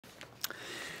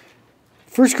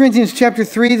1 Corinthians chapter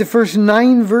 3, the first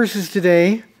 9 verses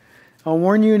today. I'll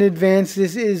warn you in advance,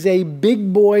 this is a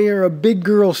big boy or a big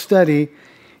girl study.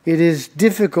 It is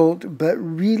difficult, but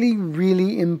really,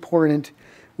 really important.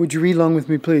 Would you read along with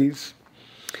me, please?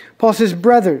 Paul says,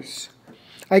 "Brothers,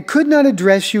 I could not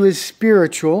address you as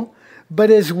spiritual, but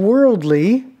as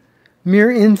worldly, mere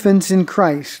infants in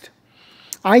Christ.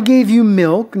 I gave you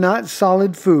milk, not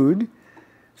solid food,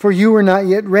 for you were not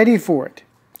yet ready for it.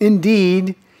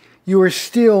 Indeed, you are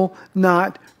still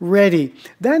not ready."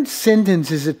 That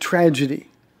sentence is a tragedy.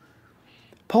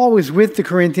 Paul was with the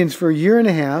Corinthians for a year and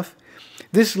a half.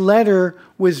 This letter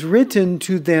was written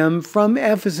to them from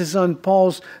Ephesus on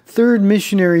Paul's third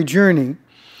missionary journey,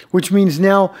 which means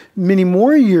now many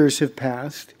more years have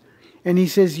passed. And he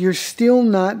says, you're still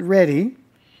not ready.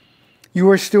 You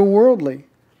are still worldly.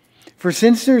 For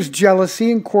since there's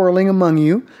jealousy and quarreling among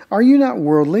you, are you not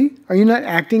worldly? Are you not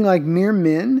acting like mere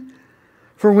men?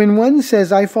 For when one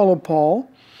says, I follow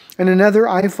Paul, and another,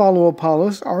 I follow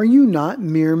Apollos, are you not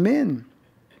mere men?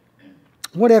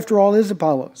 What after all is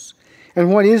Apollos?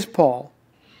 And what is Paul?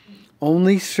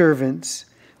 Only servants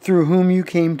through whom you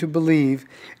came to believe,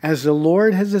 as the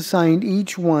Lord has assigned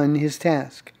each one his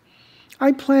task.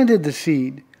 I planted the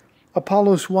seed,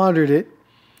 Apollos watered it,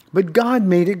 but God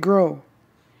made it grow.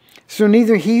 So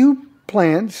neither he who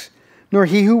plants nor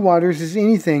he who waters is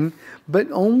anything, but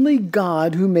only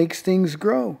God who makes things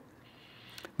grow.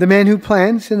 The man who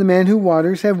plants and the man who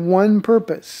waters have one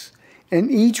purpose,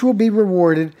 and each will be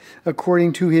rewarded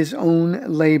according to his own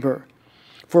labor.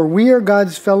 For we are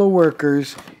God's fellow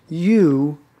workers,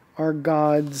 you are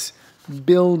God's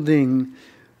building.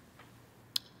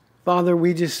 Father,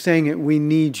 we just sang it, we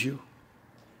need you.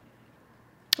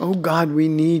 Oh God, we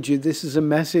need you. This is a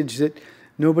message that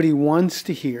nobody wants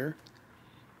to hear.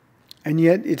 And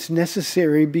yet it's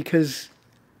necessary, because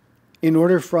in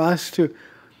order for us to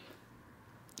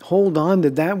hold on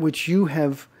to that which you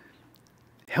have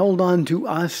held on to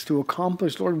us to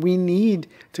accomplish, Lord, we need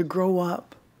to grow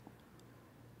up.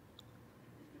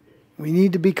 We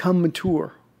need to become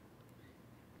mature.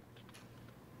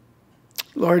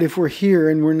 Lord, if we're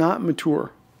here and we're not mature,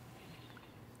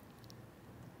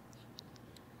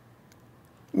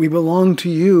 we belong to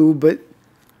you, but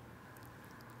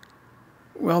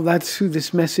well, that's who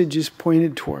this message is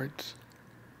pointed towards.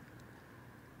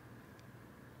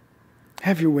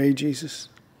 Have your way, Jesus.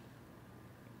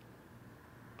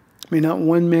 May not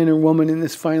one man or woman in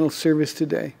this final service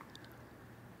today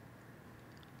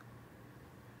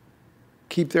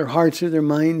keep their hearts or their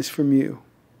minds from you.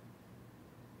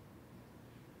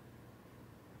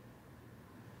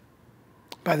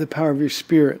 By the power of your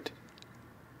Spirit,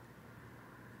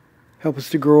 help us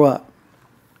to grow up.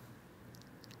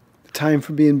 The time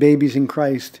for being babies in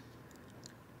Christ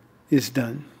is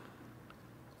done.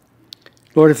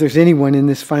 Lord, if there's anyone in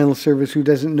this final service who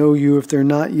doesn't know you, if they're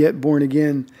not yet born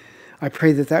again, I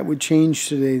pray that that would change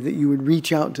today, that you would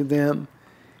reach out to them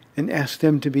and ask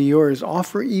them to be yours.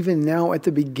 Offer even now at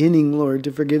the beginning, Lord,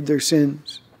 to forgive their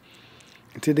sins.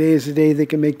 And today is the day they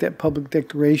can make that public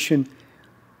declaration,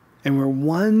 and we're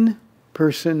one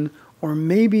person or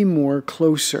maybe more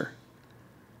closer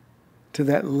to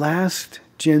that last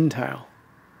Gentile.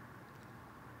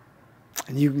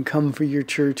 And you can come for your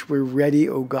church. We're ready,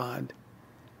 O God.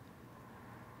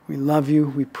 We love you.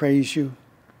 We praise you.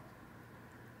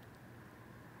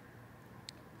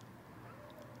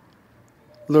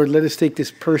 Lord, let us take this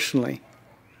personally,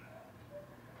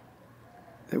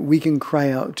 that we can cry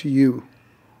out to you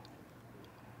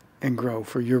and grow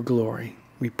for your glory.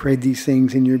 We pray these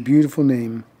things in your beautiful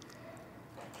name.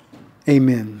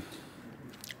 Amen.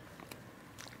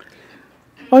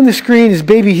 On the screen is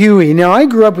Baby Huey. Now, I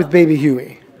grew up with Baby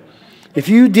Huey. If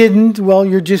you didn't, well,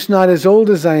 you're just not as old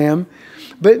as I am.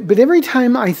 But every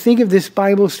time I think of this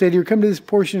Bible study or come to this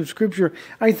portion of Scripture,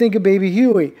 I think of Baby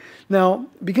Huey. Now,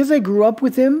 because I grew up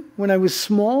with him when I was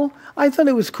small, I thought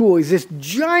it was cool. He's this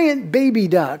giant baby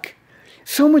duck,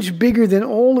 so much bigger than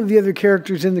all of the other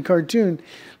characters in the cartoon.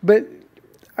 But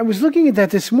I was looking at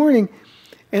that this morning,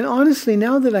 and honestly,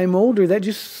 now that I'm older, that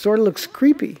just sort of looks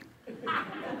creepy.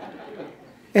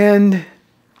 And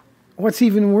what's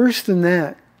even worse than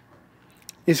that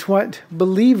is what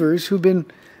believers who've been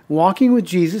walking with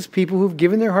Jesus, people who've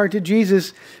given their heart to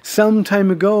Jesus some time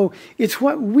ago, it's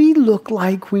what we look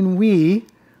like when we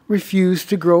refuse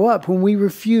to grow up, when we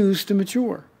refuse to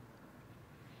mature.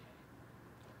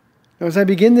 Now, as I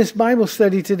begin this Bible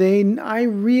study today, I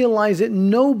realize that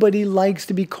nobody likes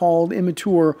to be called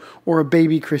immature or a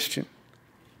baby Christian.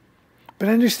 But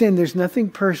understand, there's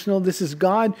nothing personal. This is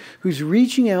God who's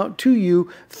reaching out to you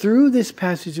through this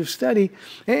passage of study.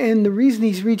 And the reason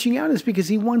he's reaching out is because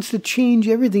he wants to change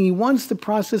everything. He wants the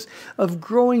process of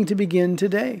growing to begin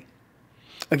today.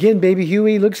 Again, baby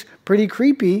Huey looks pretty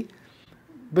creepy,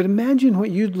 but imagine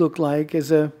what you'd look like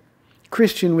as a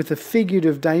Christian with a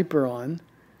figurative diaper on,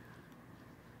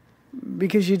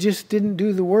 because you just didn't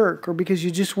do the work, or because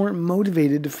you just weren't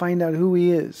motivated to find out who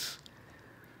he is.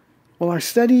 Well, our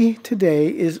study today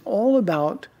is all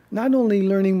about not only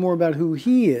learning more about who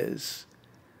he is,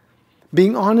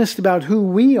 being honest about who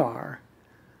we are,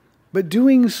 but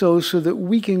doing so that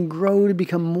we can grow to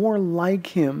become more like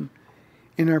him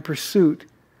in our pursuit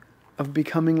of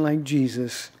becoming like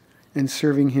Jesus and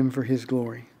serving him for his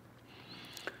glory.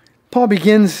 Paul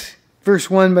begins verse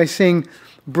 1 by saying,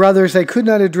 "Brothers, I could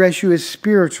not address you as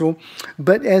spiritual,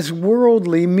 but as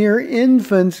worldly, mere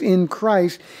infants in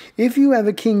Christ." If you have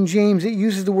a King James, it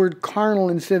uses the word carnal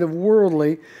instead of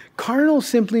worldly. Carnal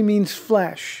simply means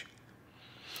flesh.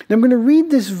 Now I'm going to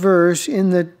read this verse in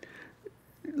the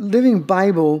Living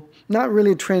Bible, not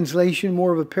really a translation,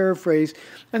 more of a paraphrase.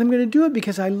 And I'm going to do it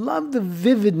because I love the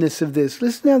vividness of this.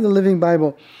 Listen now to the Living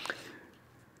Bible.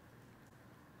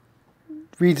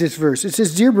 Reads this verse. It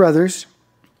says, "Dear brothers,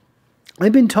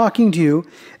 I've been talking to you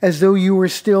as though you were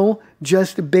still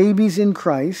just babies in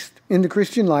Christ, in the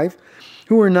Christian life,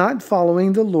 who are not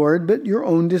following the Lord, but your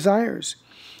own desires.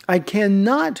 I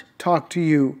cannot talk to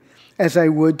you as I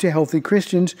would to healthy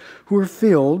Christians who are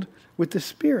filled with the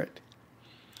Spirit."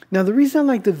 Now, the reason I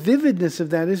like the vividness of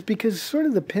that is because sort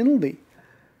of the penalty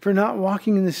for not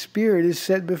walking in the Spirit is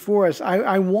set before us.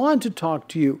 I want to talk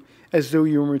to you as though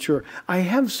you were mature. I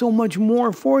have so much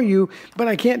more for you, but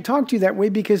I can't talk to you that way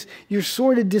because you're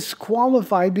sort of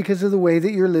disqualified because of the way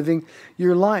that you're living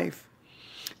your life.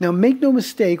 Now, make no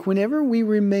mistake, whenever we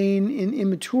remain in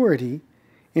immaturity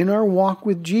in our walk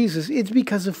with Jesus, it's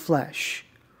because of flesh.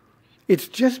 It's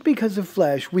just because of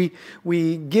flesh.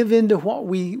 We give in to what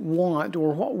we want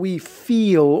or what we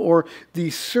feel or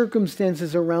the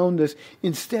circumstances around us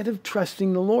instead of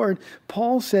trusting the Lord.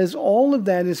 Paul says all of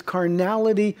that is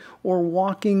carnality or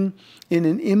walking in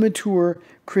an immature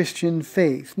Christian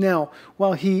faith. Now,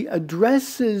 while he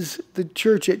addresses the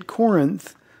church at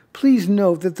Corinth, please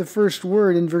note that the first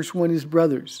word in verse 1 is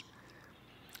brothers.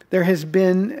 There has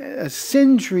been a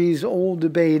centuries-old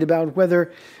debate about whether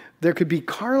there could be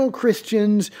carnal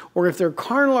Christians, or if they're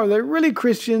carnal, are they really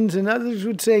Christians? And others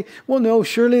would say, well, no,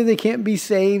 surely they can't be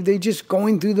saved. They're just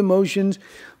going through the motions.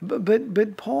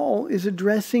 But Paul is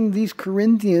addressing these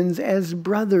Corinthians as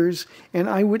brothers, and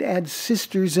I would add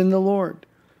sisters in the Lord.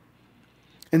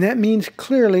 And that means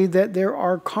clearly that there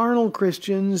are carnal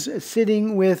Christians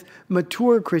sitting with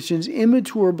mature Christians,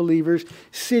 immature believers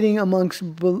sitting amongst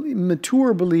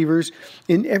mature believers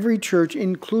in every church,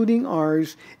 including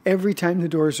ours, every time the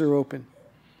doors are open.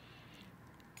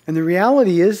 And the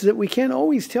reality is that we can't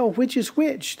always tell which is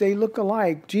which. They look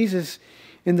alike. Jesus,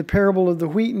 in the parable of the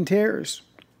wheat and tares,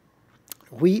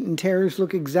 wheat and tares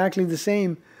look exactly the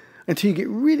same until you get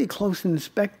really close and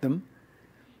inspect them.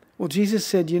 Well, Jesus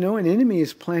said, an enemy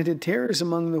has planted tares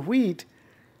among the wheat.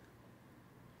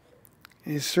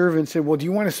 And his servant said, well, do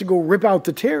you want us to go rip out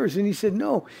the tares? And he said,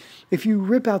 no. If you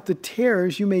rip out the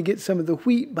tares, you may get some of the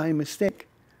wheat by mistake.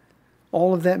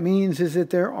 All of that means is that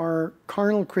there are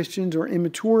carnal Christians or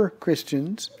immature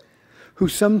Christians who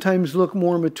sometimes look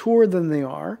more mature than they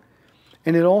are.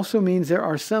 And it also means there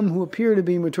are some who appear to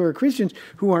be mature Christians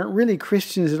who aren't really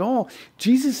Christians at all.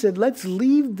 Jesus said, let's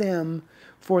leave them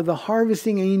for the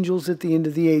harvesting angels at the end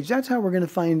of the age. That's how we're going to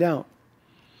find out.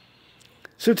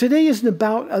 So today isn't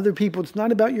about other people. It's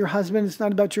not about your husband. It's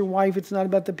not about your wife. It's not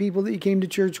about the people that you came to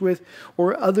church with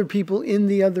or other people in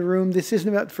the other room. This isn't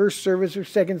about first service or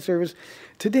second service.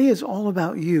 Today is all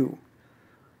about you.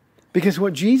 Because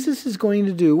what Jesus is going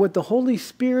to do, what the Holy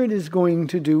Spirit is going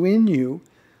to do in you,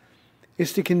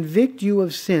 is to convict you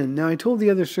of sin. Now, I told the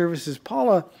other services,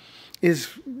 Paula is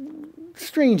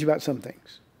strange about some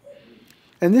things.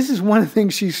 And this is one of the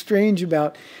things she's strange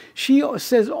about. She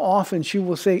says often, she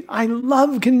will say, I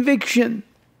love conviction.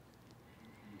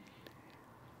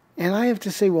 And I have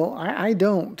to say, well, I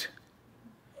don't.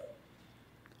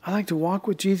 I like to walk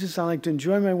with Jesus. I like to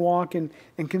enjoy my walk. And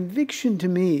conviction to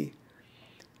me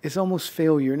is almost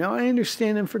failure. Now, I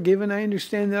understand I'm forgiven. I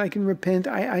understand that I can repent.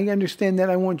 I understand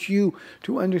that. I want you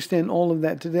to understand all of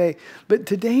that today. But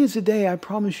today is a day I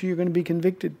promise you're going to be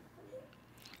convicted.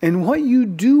 And what you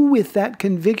do with that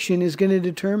conviction is going to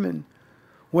determine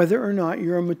whether or not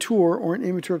you're a mature or an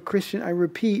immature Christian. I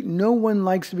repeat, no one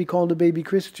likes to be called a baby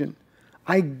Christian.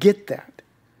 I get that.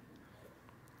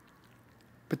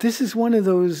 But this is one of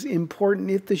those important,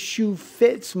 if the shoe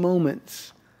fits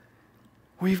moments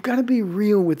where you've got to be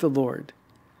real with the Lord.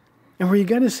 And where you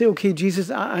got to say, okay,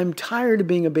 Jesus, I'm tired of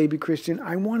being a baby Christian.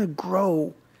 I want to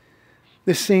grow.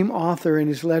 The same author in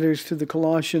his letters to the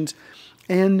Colossians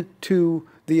and to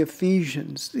the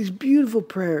Ephesians, these beautiful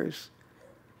prayers.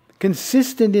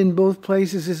 Consistent in both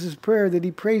places is his prayer that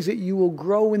he prays that you will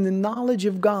grow in the knowledge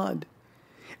of God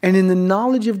and in the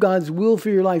knowledge of God's will for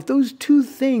your life. Those two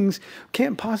things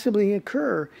can't possibly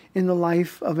occur in the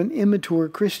life of an immature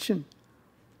Christian.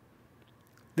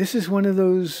 This is one of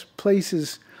those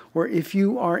places where if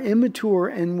you are immature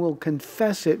and will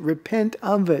confess it, repent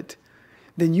of it,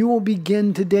 then you will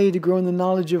begin today to grow in the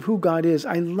knowledge of who God is.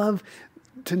 I love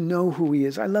to know who he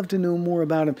is. I love to know more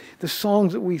about him. The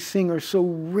songs that we sing are so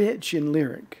rich in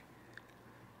lyric.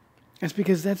 That's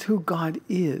because that's who God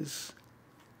is.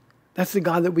 That's the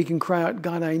God that we can cry out,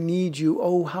 God, I need you.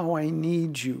 Oh, how I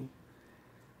need you.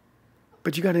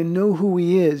 But you got to know who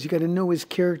he is. You got to know his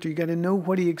character. You got to know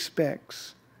what he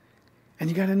expects. And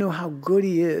you got to know how good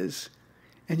he is,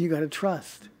 and you got to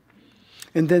trust.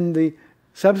 And then the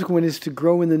subsequent is to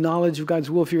grow in the knowledge of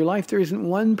God's will for your life. There isn't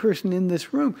one person in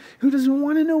this room who doesn't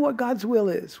want to know what God's will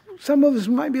is. Some of us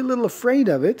might be a little afraid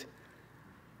of it,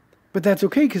 but that's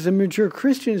okay, because a mature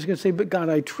Christian is going to say, but God,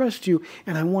 I trust you,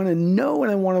 and I want to know,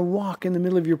 and I want to walk in the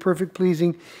middle of your perfect,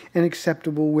 pleasing, and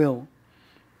acceptable will.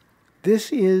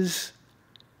 This is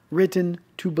written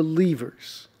to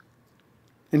believers.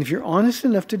 And if you're honest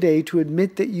enough today to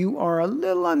admit that you are a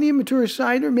little on the immature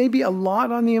side, or maybe a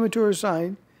lot on the immature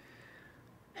side,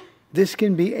 this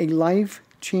can be a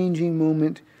life-changing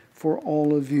moment for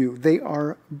all of you. They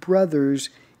are brothers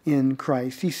in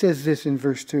Christ. He says this in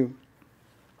verse 2.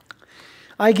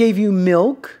 I gave you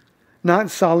milk,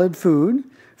 not solid food,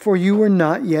 for you were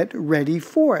not yet ready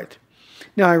for it.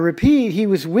 Now I repeat, he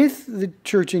was with the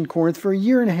church in Corinth for a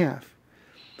year and a half.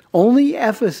 Only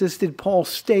Ephesus did Paul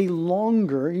stay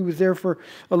longer. He was there for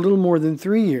a little more than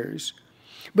 3 years.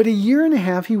 But a year and a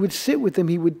half, he would sit with them.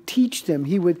 He would teach them.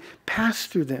 He would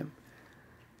pastor them.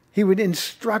 He would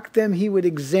instruct them. He would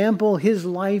example his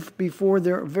life before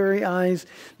their very eyes.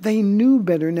 They knew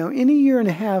better. Now, in a year and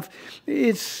a half,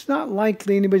 it's not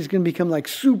likely anybody's going to become like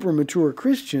super mature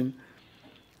Christian.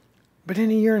 But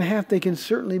in a year and a half, they can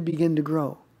certainly begin to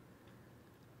grow.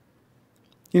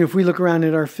 You know, if we look around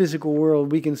at our physical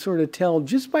world, we can sort of tell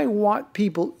just by what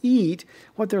people eat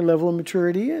what their level of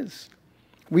maturity is.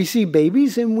 We see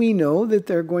babies and we know that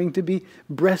they're going to be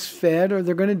breastfed or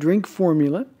they're going to drink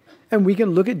formula. And we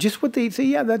can look at just what they eat and say,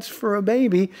 yeah, that's for a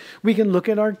baby. We can look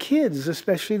at our kids,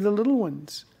 especially the little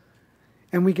ones.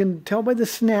 And we can tell by the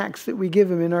snacks that we give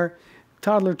them in our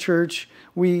toddler church.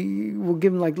 We will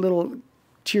give them like little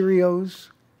Cheerios.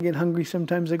 I get hungry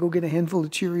sometimes. I go get a handful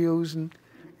of Cheerios and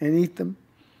eat them.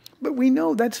 But we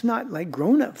know that's not like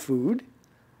grown-up food.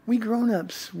 We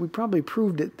grown-ups, we probably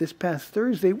proved it this past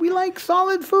Thursday, we like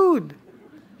solid food.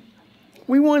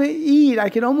 We want to eat. I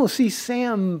could almost see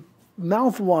Sam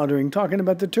mouth-watering talking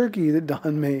about the turkey that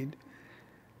Don made.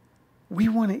 We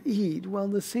want to eat. Well,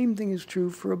 the same thing is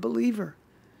true for a believer.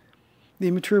 The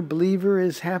immature believer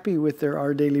is happy with their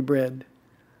Our Daily Bread.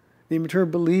 The immature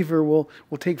believer will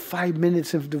take 5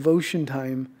 minutes of devotion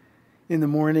time in the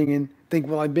morning and think,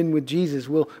 well, I've been with Jesus.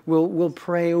 We'll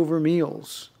pray over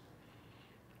meals.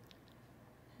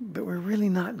 But we're really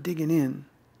not digging in.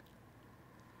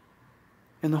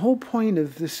 And the whole point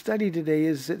of this study today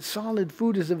is that solid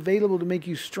food is available to make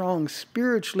you strong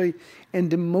spiritually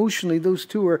and emotionally. Those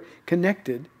two are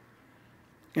connected.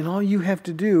 And all you have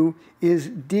to do is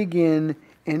dig in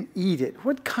and eat it.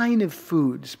 What kind of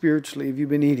food spiritually have you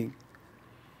been eating?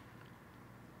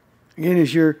 Again,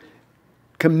 is your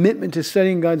commitment to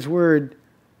studying God's Word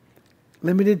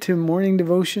limited to morning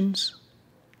devotions?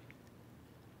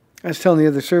 I was telling the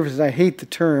other services, I hate the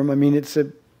term. I mean, it's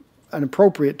an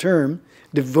appropriate term.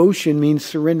 Devotion means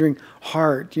surrendering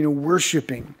heart,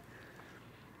 worshiping.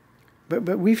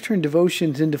 But we've turned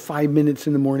devotions into 5 minutes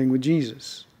in the morning with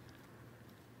Jesus.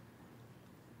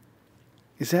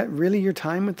 Is that really your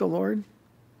time with the Lord?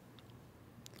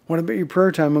 What about your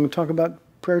prayer time? I'm going to talk about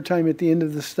prayer time at the end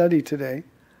of the study today.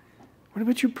 What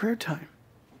about your prayer time?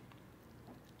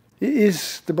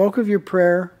 Is the bulk of your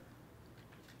prayer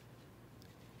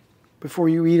before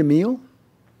you eat a meal?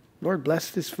 Lord,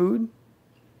 bless this food.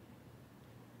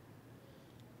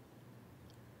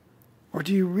 Or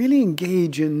do you really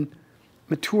engage in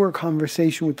mature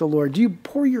conversation with the Lord? Do you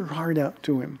pour your heart out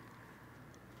to Him?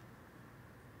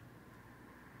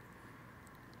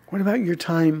 What about your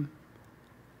time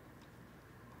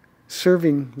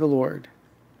serving the Lord?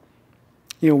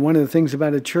 One of the things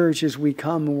about a church is we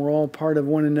come and we're all part of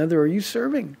one another. Are you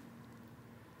serving?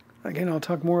 Again, I'll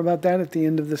talk more about that at the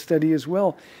end of the study as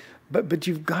well. But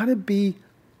you've got to be,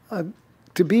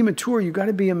 to be mature, you've got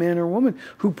to be a man or woman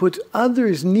who puts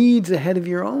others' needs ahead of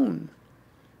your own.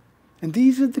 And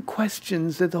these are the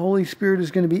questions that the Holy Spirit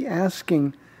is going to be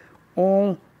asking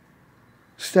all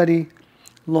study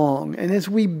long. And as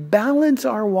we balance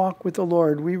our walk with the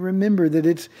Lord, we remember that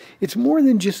it's more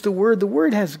than just the Word. The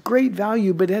Word has great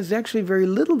value, but it has actually very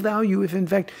little value if, in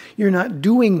fact, you're not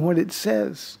doing what it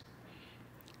says.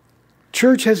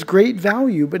 Church has great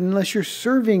value, but unless you're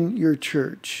serving your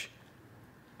church,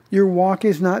 your walk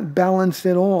is not balanced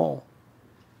at all.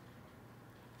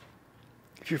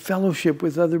 If your fellowship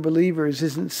with other believers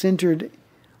isn't centered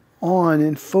on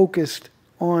and focused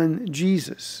on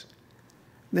Jesus,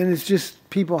 then it's just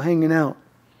people hanging out.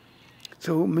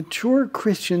 So mature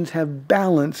Christians have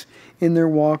balance in their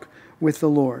walk with the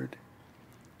Lord.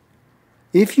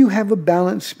 If you have a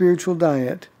balanced spiritual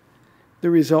diet, the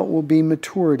result will be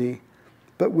maturity.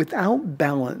 But without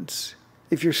balance,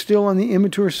 if you're still on the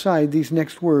immature side, these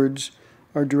next words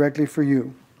are directly for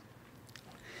you.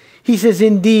 He says,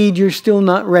 indeed, you're still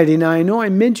not ready. Now, I know I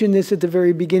mentioned this at the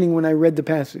very beginning when I read the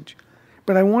passage,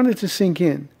 but I want it to sink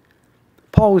in.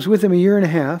 Paul was with him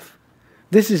 1.5 years.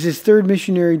 This is his 3rd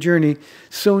missionary journey.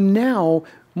 So now,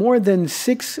 more than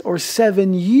 6 or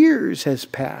 7 years has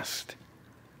passed.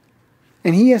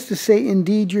 And he has to say,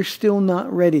 indeed, you're still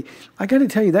not ready. I got to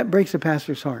tell you, that breaks a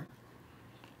pastor's heart.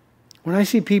 When I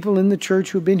see people in the church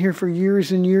who have been here for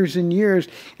years and years and years,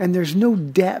 and there's no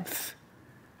depth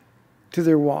to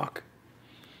their walk.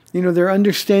 You know, their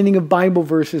understanding of Bible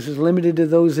verses is limited to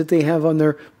those that they have on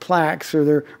their plaques or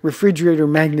their refrigerator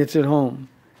magnets at home.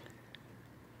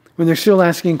 When they're still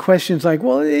asking questions like,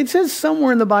 well, it says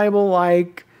somewhere in the Bible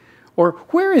like, or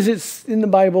where is it in the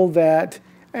Bible that,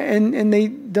 and they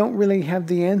don't really have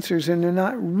the answers and they're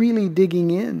not really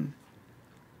digging in.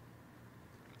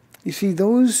 You see,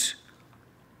 those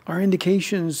are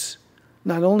indications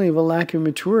not only of a lack of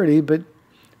maturity, but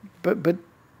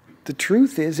the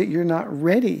truth is that you're not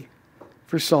ready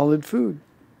for solid food.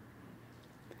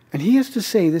 And he has to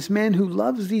say, this man who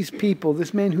loves these people,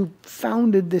 this man who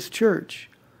founded this church,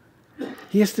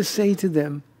 he has to say to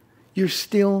them, you're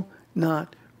still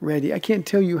not ready. I can't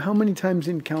tell you how many times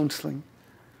in counseling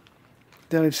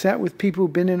that I've sat with people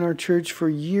who've been in our church for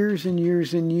years and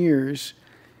years and years,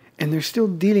 and they're still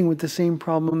dealing with the same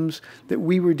problems that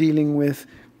we were dealing with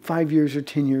 5 years or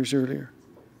 10 years earlier.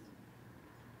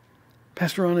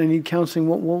 Pastor Ron, I need counseling.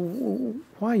 Well,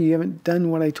 why? You haven't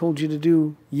done what I told you to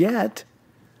do yet.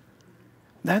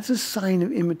 That's a sign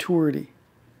of immaturity.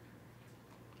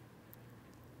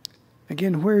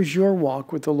 Again, where's your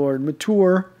walk with the Lord?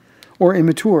 Mature or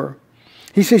immature?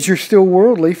 He says you're still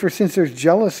worldly, for since there's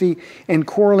jealousy and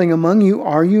quarreling among you,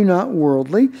 are you not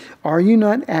worldly? Are you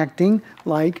not acting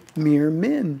like mere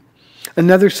men?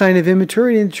 Another sign of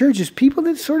immaturity in the church is people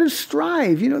that sort of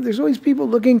strive. You know, there's always people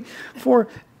looking for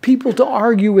people to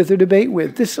argue with or debate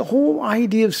with. This whole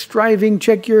idea of striving,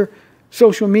 check your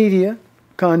social media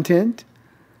content.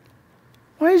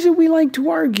 Why is it we like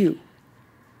to argue?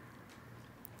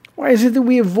 Why is it that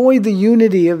we avoid the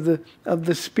unity of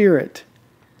the Spirit?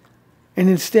 And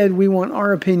instead we want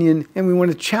our opinion and we want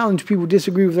to challenge people who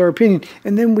disagree with our opinion.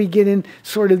 And then we get in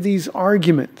sort of these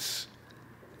arguments.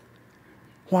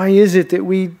 Why is it that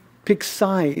we pick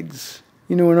sides?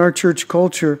 You know, in our church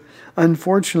culture,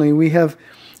 unfortunately, we have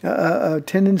a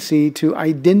tendency to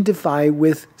identify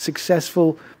with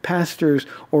successful pastors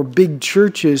or big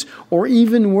churches, or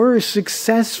even worse,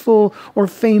 successful or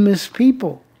famous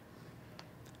people.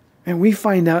 And we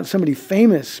find out somebody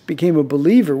famous became a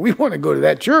believer. We want to go to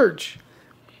that church.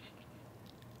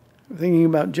 I'm thinking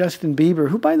about Justin Bieber,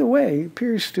 who, by the way,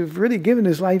 appears to have really given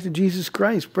his life to Jesus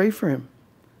Christ. Pray for him.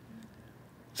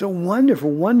 It's a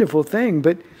wonderful, wonderful thing,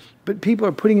 but people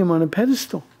are putting him on a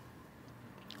pedestal.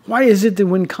 Why is it that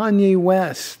when Kanye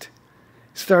West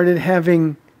started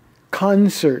having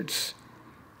concerts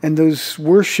and those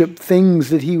worship things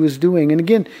that he was doing, and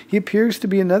again, he appears to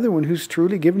be another one who's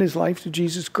truly given his life to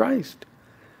Jesus Christ.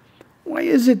 Why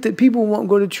is it that people won't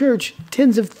go to church?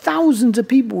 Tens of thousands of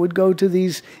people would go to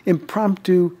these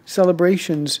impromptu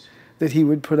celebrations that he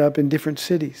would put up in different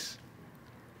cities.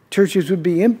 Churches would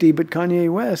be empty, but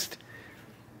Kanye West,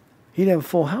 he'd have a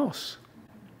full house.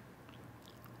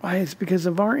 Why? It's because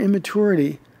of our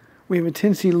immaturity. We have a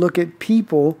tendency to look at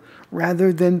people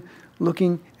rather than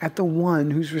looking at the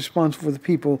one who's responsible for the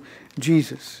people,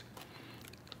 Jesus.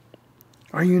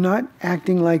 Are you not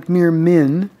acting like mere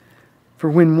men? For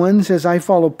when one says, I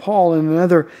follow Paul, and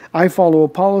another, I follow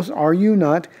Apollos, are you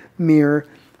not mere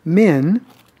men?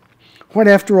 What,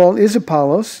 after all, is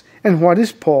Apollos, and what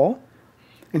is Paul?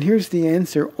 And here's the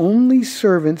answer. Only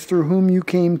servants through whom you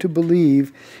came to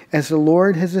believe, as the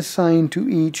Lord has assigned to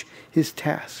each his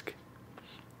task.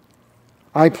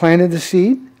 I planted the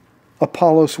seed,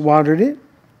 Apollos watered it,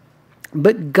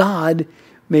 but God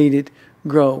made it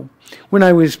grow. When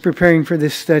I was preparing for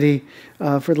this study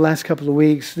for the last couple of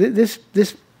weeks, this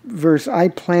verse, I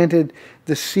planted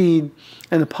the seed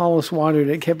and Apollos watered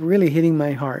it, kept really hitting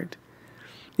my heart.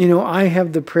 You know, I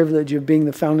have the privilege of being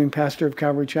the founding pastor of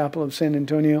Calvary Chapel of San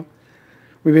Antonio.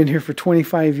 We've been here for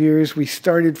 25 years. We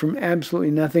started from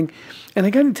absolutely nothing. And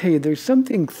I got to tell you, there's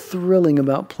something thrilling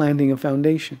about planting a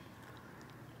foundation.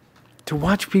 To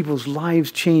watch people's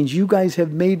lives change. You guys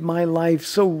have made my life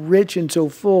so rich and so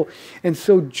full and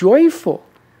so joyful,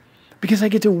 because I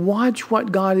get to watch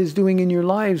what God is doing in your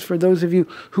lives for those of you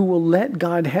who will let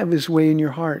God have his way in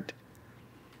your heart.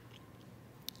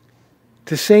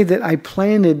 To say that I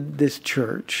planted this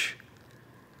church,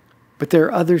 but there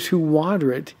are others who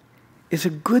water it, is a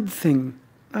good thing,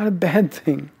 not a bad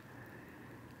thing.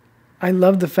 I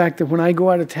love the fact that when I go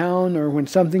out of town or when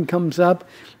something comes up,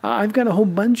 I've got a whole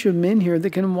bunch of men here that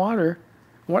can water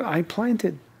what I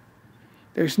planted.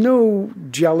 There's no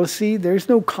jealousy. There's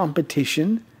no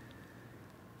competition.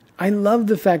 I love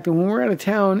the fact that when we're out of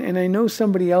town and I know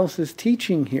somebody else is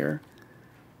teaching here,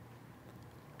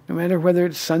 no matter whether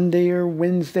it's Sunday or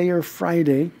Wednesday or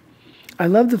Friday, I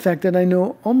love the fact that I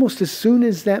know almost as soon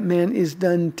as that man is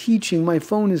done teaching, my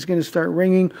phone is going to start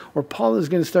ringing, or Paul is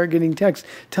going to start getting texts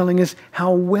telling us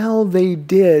how well they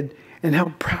did and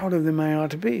how proud of them I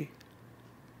ought to be.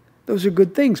 Those are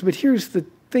good things. But here's the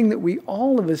thing that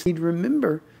all of us need to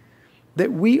remember,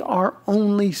 that we are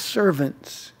only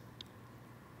servants.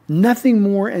 Nothing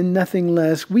more and nothing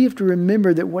less. We have to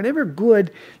remember that whatever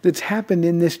good that's happened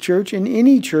in this church, in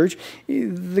any church,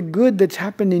 the good that's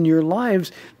happened in your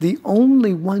lives, the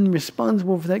only one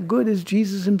responsible for that good is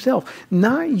Jesus himself.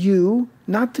 Not you,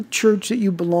 not the church that you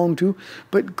belong to,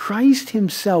 but Christ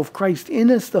himself, Christ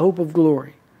in us, the hope of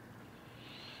glory.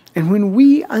 And when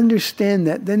we understand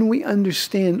that, then we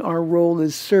understand our role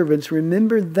as servants.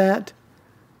 Remember that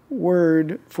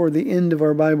word for the end of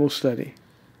our Bible study.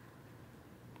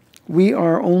 We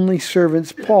are only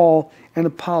servants, Paul and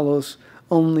Apollos,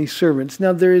 only servants.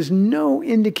 Now, there is no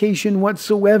indication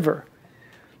whatsoever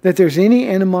that there's any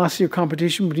animosity or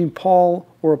competition between Paul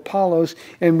or Apollos.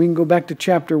 And we can go back to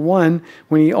chapter 1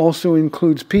 when he also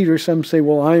includes Peter. Some say,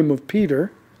 well, I am of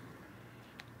Peter.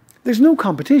 There's no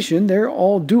competition. They're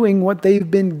all doing what they've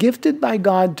been gifted by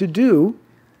God to do.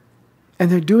 And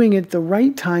they're doing it at the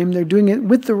right time. They're doing it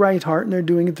with the right heart. And they're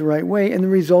doing it the right way. And the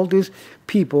result is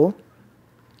people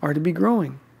are to be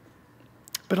growing.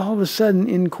 But all of a sudden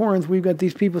in Corinth, we've got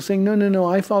these people saying, no,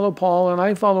 I follow Paul and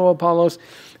I follow Apollos.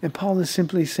 And Paul is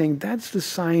simply saying that's the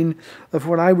sign of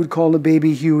what I would call a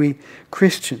baby Huey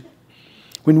Christian.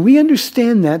 When we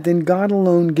understand that, then God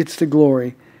alone gets the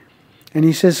glory. And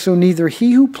he says, so neither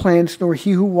he who plants nor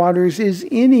he who waters is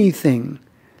anything.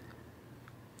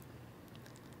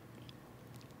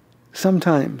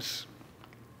 Sometimes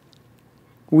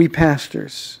we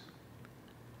pastors,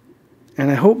 and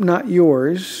I hope not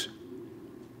yours,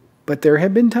 but there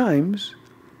have been times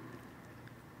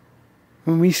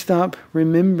when we stop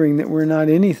remembering that we're not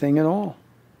anything at all.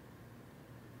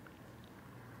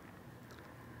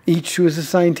 Each to his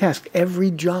assigned task. Every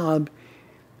job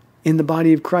in the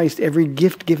body of Christ, every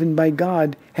gift given by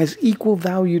God has equal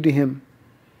value to him.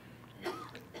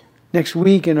 Next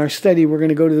week in our study, we're going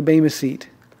to go to the Bema seat.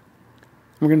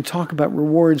 We're going to talk about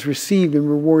rewards received and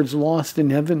rewards lost in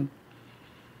heaven.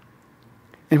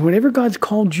 And whatever God's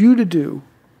called you to do,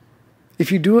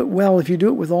 if you do it well, if you do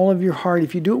it with all of your heart,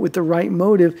 if you do it with the right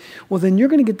motive, well, then you're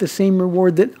going to get the same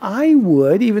reward that I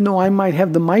would, even though I might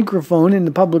have the microphone in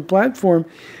the public platform.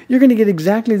 You're going to get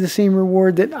exactly the same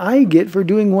reward that I get for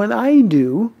doing what I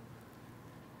do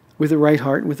with the right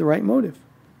heart and with the right motive.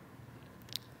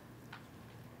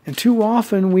 And too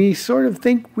often we sort of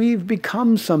think we've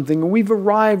become something, or we've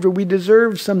arrived, or we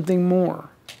deserve something more.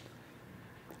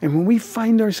 And when we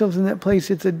find ourselves in that place,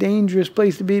 it's a dangerous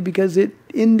place to be, because it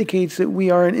indicates that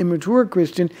we are an immature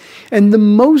Christian. And the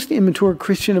most immature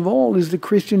Christian of all is the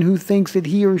Christian who thinks that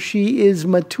he or she is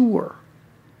mature.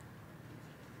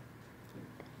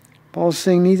 Paul's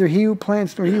saying neither he who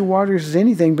plants nor he who waters is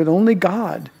anything, but only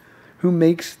God who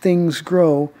makes things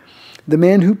grow. The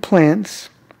man who plants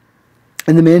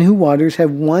and the man who waters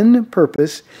have one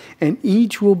purpose, and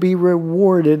each will be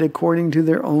rewarded according to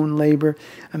their own labor.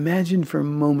 Imagine for a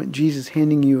moment Jesus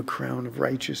handing you a crown of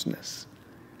righteousness.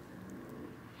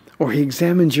 Or he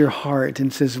examines your heart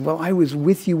and says, well, I was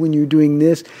with you when you were doing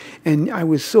this, and I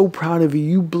was so proud of you.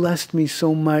 You blessed me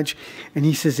so much. And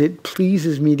he says, it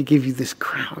pleases me to give you this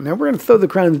crown. Now we're going to throw the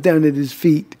crowns down at his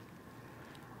feet.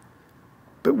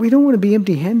 But we don't want to be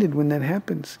empty-handed when that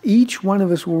happens. Each one of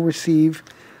us will receive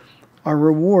our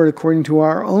reward according to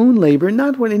our own labor,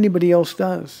 not what anybody else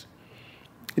does.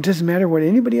 It doesn't matter what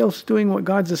anybody else is doing, what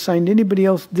God's assigned anybody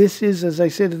else. This is, as I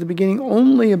said at the beginning,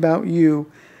 only about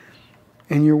you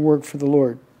and your work for the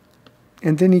Lord.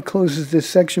 And then he closes this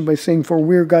section by saying, for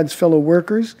we're God's fellow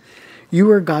workers.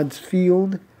 You are God's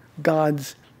field,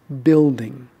 God's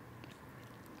building.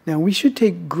 Now we should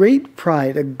take great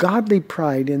pride, a godly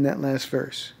pride in that last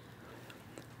verse.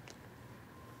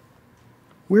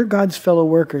 We're God's fellow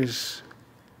workers.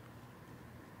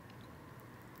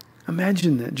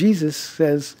 Imagine that. Jesus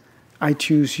says, I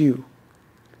choose you.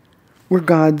 We're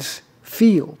God's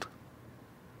field.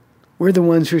 We're the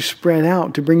ones who are spread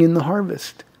out to bring in the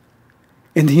harvest.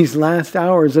 In these last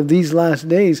hours of these last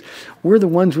days, we're the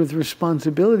ones with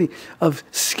responsibility of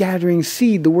scattering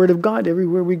seed, the word of God,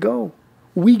 everywhere we go.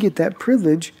 We get that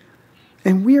privilege,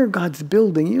 and we are God's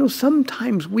building. You know,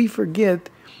 sometimes we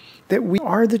forget that we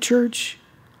are the church.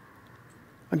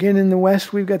 Again, in the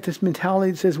West, we've got this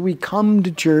mentality that says we come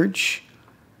to church,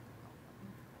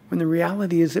 when the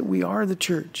reality is that we are the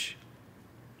church.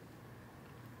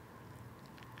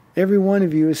 Every one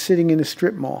of you is sitting in a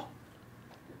strip mall.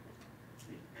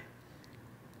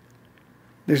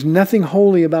 There's nothing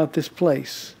holy about this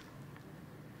place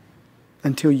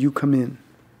until you come in.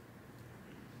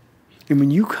 And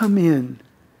when you come in,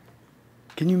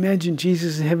 can you imagine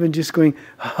Jesus in heaven just going,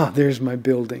 oh, there's my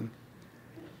building.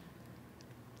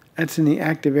 That's in the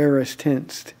active aorist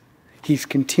tense. He's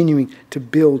continuing to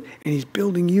build, and he's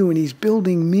building you, and he's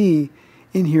building me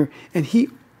in here. And he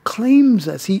claims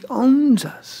us. He owns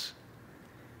us.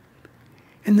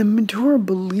 And the mature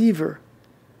believer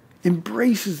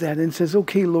embraces that and says,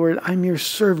 okay, Lord, I'm your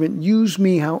servant. Use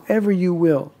me however you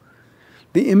will.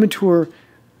 The immature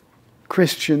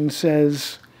Christian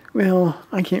says, well,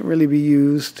 I can't really be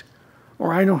used,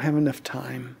 or I don't have enough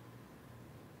time,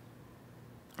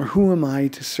 or who am I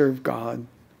to serve God?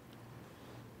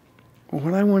 Well,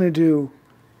 what I want to do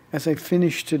as I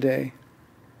finish today,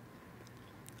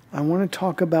 I want to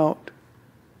talk about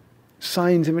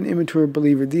signs of an immature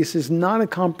believer. This is not a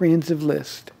comprehensive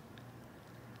list,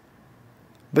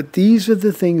 but these are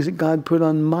the things that God put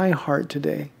on my heart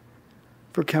today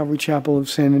for Calvary Chapel of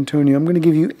San Antonio. I'm going to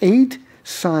give you 8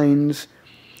 signs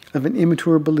of an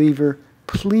immature believer.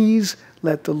 Please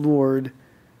let the Lord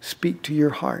speak to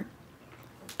your heart.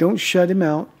 Don't shut him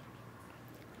out.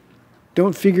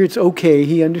 Don't figure it's okay.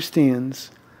 He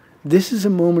understands. This is a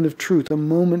moment of truth, a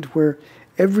moment where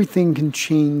everything can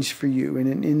change for you in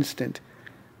an instant.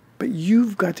 But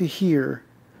you've got to hear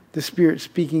the Spirit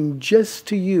speaking just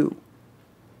to you.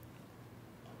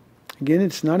 Again,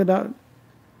 it's not about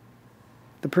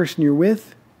the person you're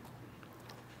with.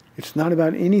 It's not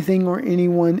about anything or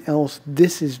anyone else.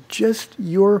 This is just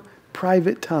your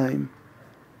private time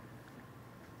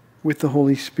with the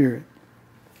Holy Spirit.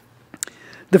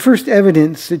 The first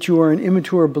evidence that you are an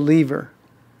immature believer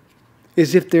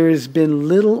is if there has been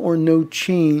little or no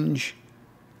change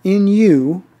in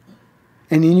you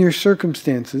and in your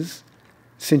circumstances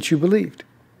since you believed.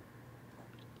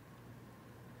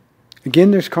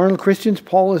 Again, there's carnal Christians.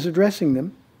 Paul is addressing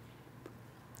them.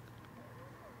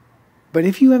 But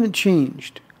if you haven't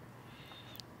changed,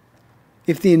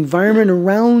 if the environment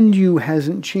around you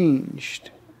hasn't changed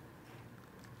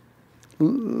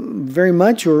very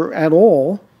much or at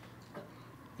all,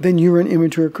 then you're an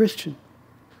immature Christian.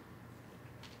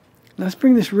 Let's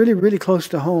bring this really, really close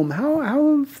to home. How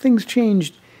have things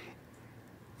changed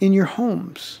in your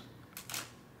homes?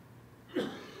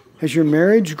 Has your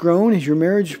marriage grown? Has your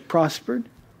marriage prospered?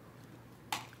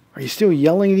 Are you still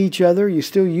yelling at each other? Are you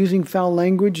still using foul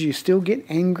language? You still get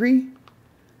angry?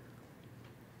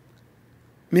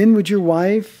 Men, would your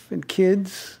wife and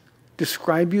kids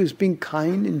describe you as being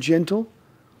kind and gentle?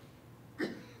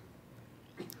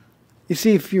 You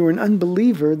see, if you're an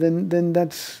unbeliever, then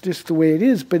that's just the way it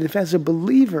is. But if as a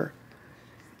believer,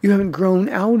 you haven't grown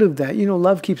out of that. You know,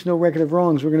 love keeps no record of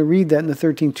wrongs. We're going to read that in the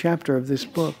 13th chapter of this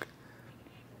book.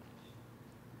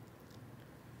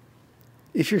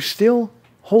 If you're still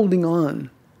holding on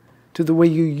to the way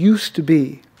you used to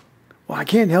be, well, I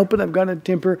can't help it, I've got a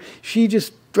temper, she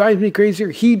just drives me crazy,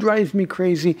 or he drives me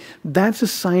crazy, that's a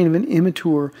sign of an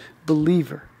immature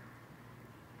believer.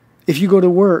 If you go to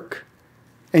work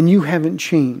and you haven't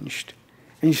changed,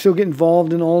 and you still get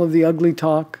involved in all of the ugly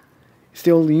talk,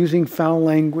 still using foul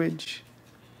language,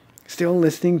 still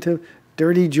listening to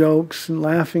dirty jokes and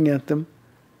laughing at them,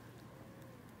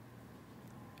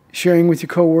 sharing with your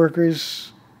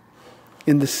coworkers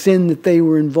in the sin that they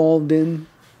were involved in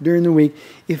during the week,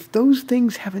 if those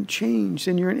things haven't changed,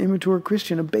 then you're an immature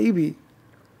Christian, a baby.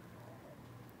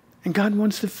 And God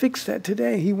wants to fix that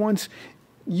today. He wants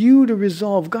you to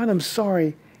resolve, God, I'm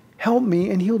sorry, help me,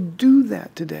 and He'll do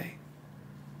that today.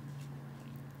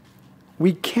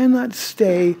 We cannot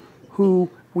stay who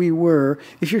we were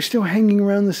if you're still hanging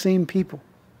around the same people.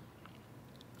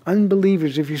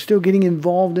 Unbelievers, if you're still getting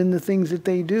involved in the things that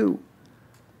they do,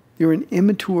 you're an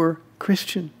immature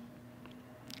Christian.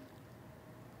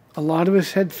 A lot of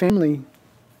us had family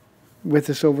with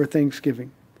us over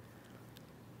Thanksgiving.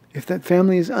 If that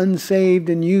family is unsaved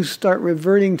and you start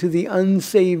reverting to the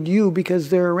unsaved you because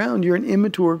they're around, you're an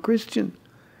immature Christian.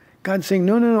 God's saying,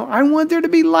 no, I want there to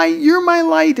be light. You're my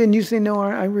light. And you say, no,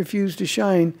 I refuse to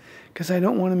shine because I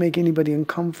don't want to make anybody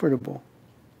uncomfortable.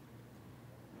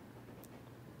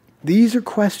 These are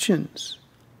questions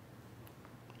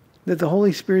that the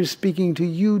Holy Spirit is speaking to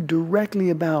you directly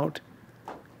about.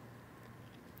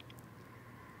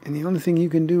 And the only thing you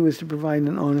can do is to provide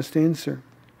an honest answer.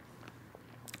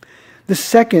 The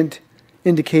second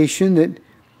indication that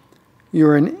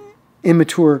you're an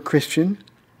immature Christian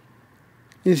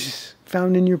is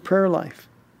found in your prayer life.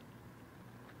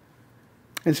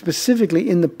 And specifically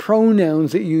in the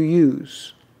pronouns that you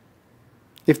use.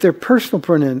 If they're personal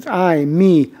pronouns, I,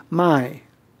 me, my,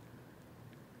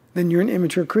 then you're an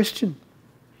immature Christian.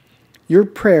 Your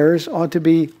prayers ought to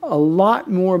be a lot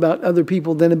more about other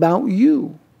people than about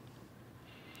you.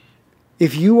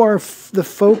 If you are the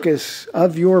focus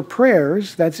of your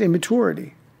prayers, that's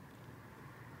immaturity.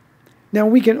 Now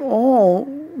we can all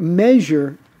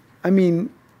measure,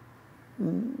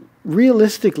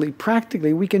 realistically,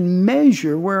 practically, we can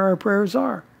measure where our prayers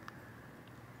are.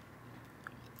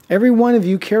 Every one of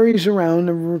you carries around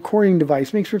a recording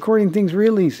device, makes recording things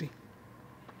real easy.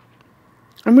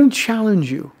 I'm going to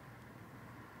challenge you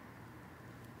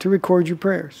to record your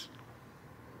prayers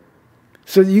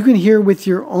so that you can hear with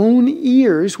your own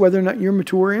ears whether or not you're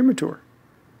mature or immature.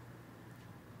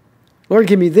 Lord,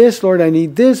 give me this. Lord, I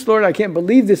need this. Lord, I can't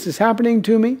believe this is happening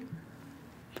to me.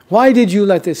 Why did you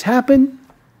let this happen?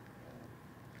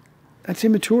 That's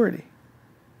immaturity.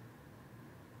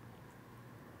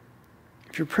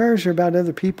 If your prayers are about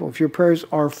other people, if your prayers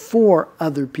are for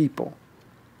other people,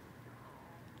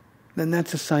 then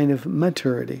that's a sign of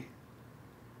maturity.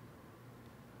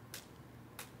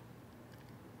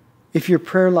 If your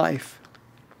prayer life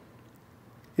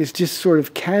is just sort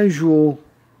of casual,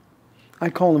 I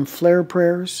call them flare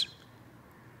prayers.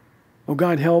 Oh,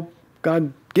 God, help.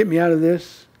 God, get me out of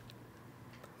this.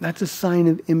 That's a sign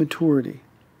of immaturity.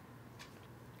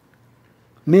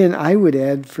 Men, I would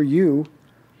add for you,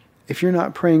 if you're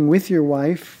not praying with your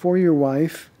wife, for your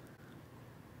wife,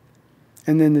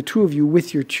 and then the two of you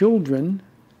with your children,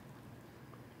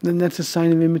 then that's a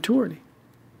sign of immaturity.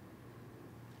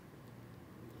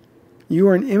 You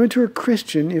are an immature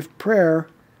Christian if prayer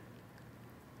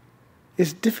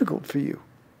is difficult for you.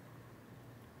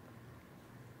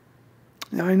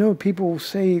 Now, I know people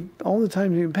say all the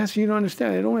time, Pastor, you don't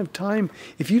understand. I don't have time.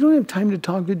 If you don't have time to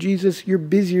talk to Jesus, you're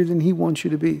busier than He wants you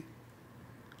to be.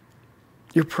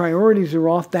 Your priorities are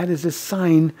off. That is a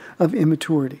sign of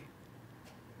immaturity.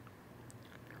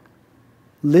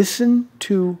 Listen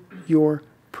to your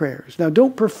prayers. Now,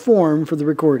 don't perform for the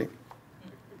recording.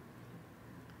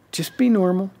 Just be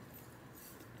normal.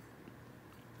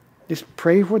 Just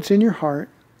pray what's in your heart.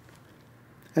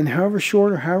 And however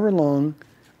short or however long,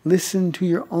 listen to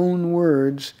your own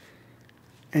words.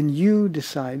 And you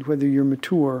decide whether you're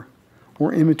mature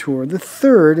or immature. The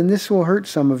third, and this will hurt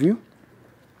some of you,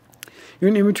 you're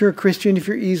an immature Christian if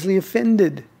you're easily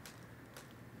offended.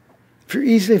 If you're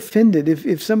easily offended,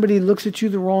 if somebody looks at you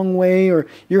the wrong way or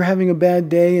you're having a bad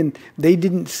day and they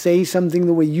didn't say something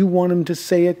the way you want them to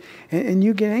say it and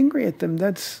you get angry at them,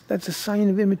 that's a sign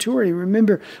of immaturity.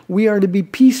 Remember, we are to be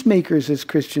peacemakers as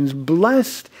Christians.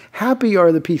 Blessed, happy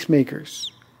are the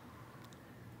peacemakers.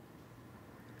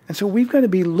 And so we've got to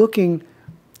be looking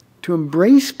to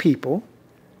embrace people,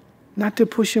 not to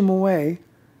push them away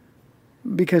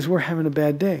because we're having a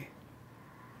bad day.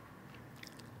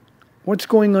 What's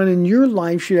going on in your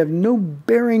life should have no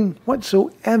bearing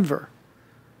whatsoever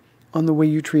on the way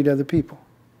you treat other people.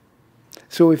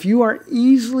 So if you are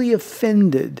easily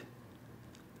offended,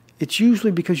 it's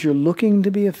usually because you're looking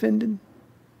to be offended.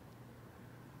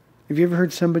 Have you ever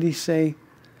heard somebody say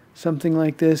something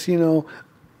like this?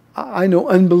 I know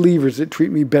unbelievers that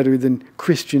treat me better than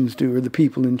Christians do or the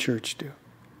people in church do.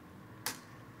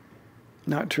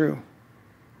 Not true.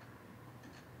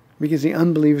 Because the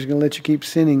unbeliever is going to let you keep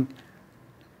sinning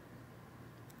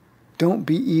Don't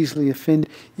be easily offended.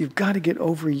 You've got to get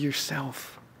over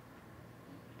yourself.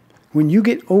 When you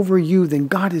get over you, then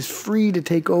God is free to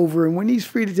take over. And when He's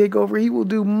free to take over, He will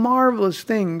do marvelous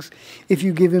things if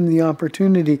you give Him the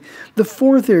opportunity. The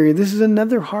fourth area, this is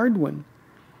another hard one.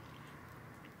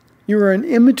 You are an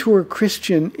immature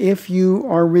Christian if you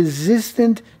are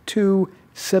resistant to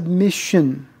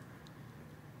submission.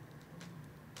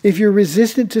 If you're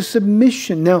resistant to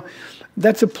submission. Now,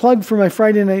 that's a plug for my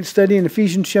Friday night study in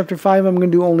Ephesians chapter 5. I'm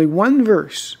going to do only one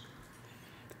verse.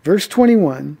 Verse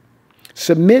 21.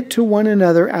 Submit to one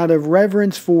another out of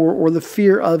reverence for or the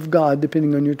fear of God,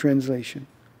 depending on your translation.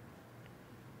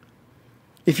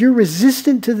 If you're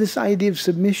resistant to this idea of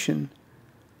submission,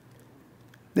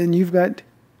 then you've got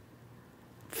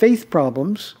faith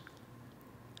problems,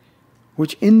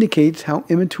 which indicates how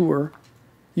immature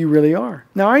you really are.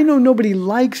 Now, I know nobody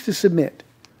likes to submit.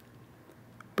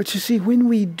 But you see, when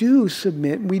we do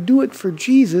submit, we do it for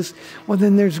Jesus, well,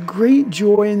 then there's great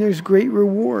joy and there's great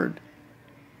reward.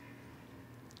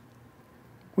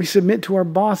 We submit to our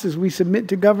bosses. We submit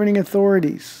to governing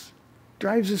authorities.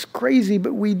 Drives us crazy,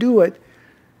 but we do it.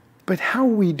 But how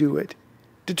we do it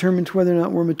determines whether or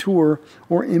not we're mature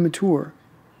or immature.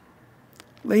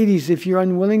 Ladies, if you're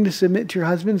unwilling to submit to your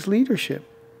husband's leadership,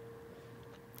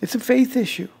 it's a faith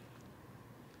issue.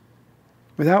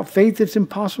 Without faith, it's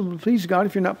impossible to please God.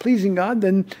 If you're not pleasing God,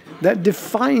 then that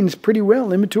defines pretty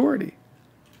well immaturity.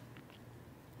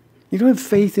 You don't have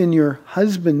faith in your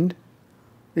husband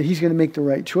that he's going to make the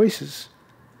right choices.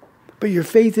 But your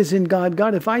faith is in God.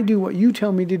 God, if I do what you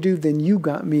tell me to do, then you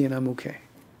got me and I'm okay.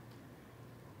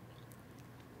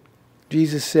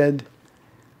 Jesus said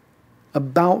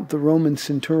about the Roman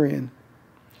centurion,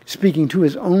 speaking to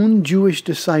his own Jewish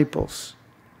disciples,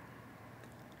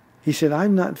 He said,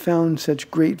 I've not found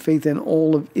such great faith in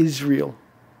all of Israel.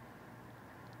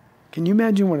 Can you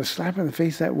imagine what a slap in the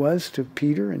face that was to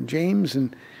Peter and James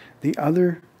and the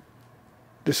other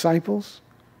disciples?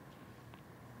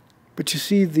 But you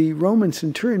see, the Roman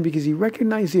centurion, because he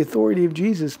recognized the authority of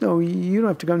Jesus, no, you don't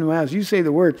have to come to my house. You say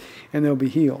the word and they'll be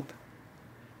healed.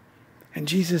 And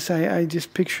Jesus, I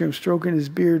just picture him stroking his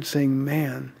beard saying,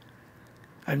 man,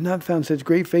 I've not found such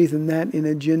great faith in that in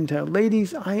a Gentile.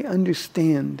 Ladies, I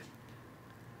understand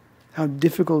how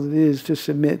difficult it is to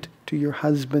submit to your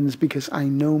husbands because I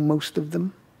know most of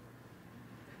them.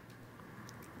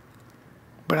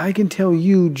 But I can tell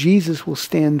you, Jesus will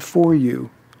stand for you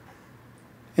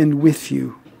and with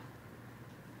you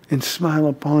and smile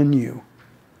upon you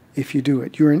if you do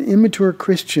it. You're an immature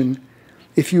Christian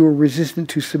if you are resistant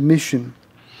to submission.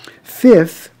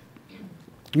 Fifth,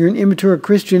 you're an immature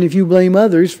Christian if you blame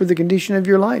others for the condition of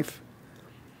your life.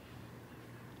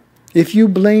 If you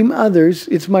blame others,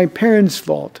 it's my parents'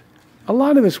 fault. A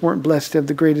lot of us weren't blessed to have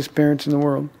the greatest parents in the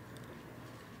world.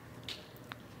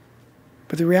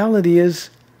 But the reality is,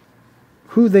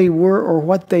 who they were or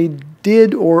what they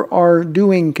did or are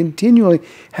doing continually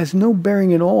has no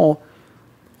bearing at all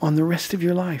on the rest of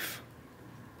your life.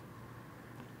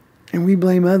 And we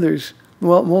blame others.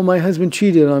 Well, my husband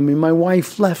cheated on me. My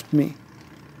wife left me.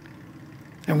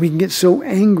 And we can get so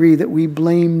angry that we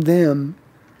blame them.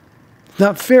 It's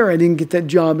not fair I didn't get that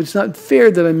job. It's not fair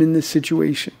that I'm in this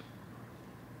situation.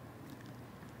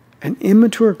 An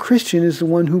immature Christian is the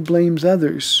one who blames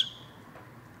others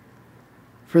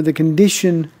for the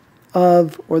condition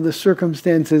of or the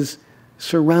circumstances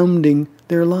surrounding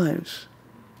their lives.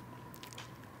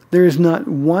 There is not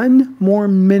one more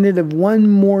minute of one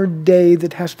more day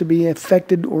that has to be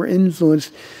affected or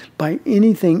influenced by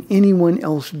anything anyone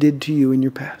else did to you in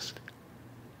your past.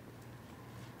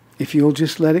 If you'll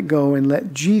just let it go and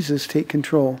let Jesus take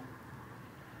control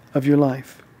of your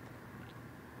life.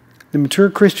 The mature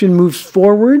Christian moves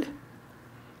forward.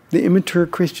 The immature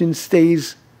Christian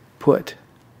stays put.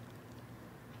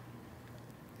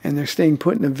 And they're staying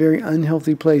put in a very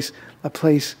unhealthy place, a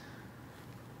place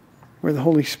where the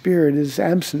Holy Spirit is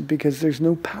absent because there's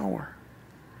no power.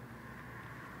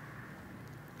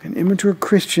 An immature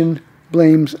Christian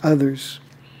blames others.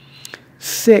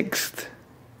 Sixth,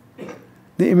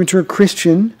 the immature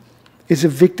Christian is a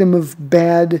victim of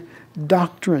bad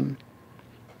doctrine.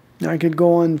 Now, I could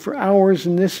go on for hours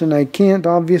in this, and I can't,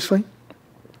 obviously.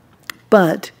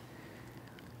 But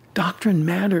doctrine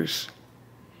matters.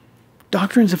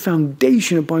 Doctrine is a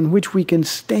foundation upon which we can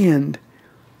stand.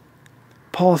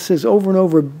 Paul says over and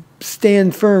over,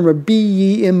 stand firm or be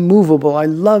ye immovable. I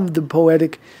love the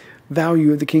poetic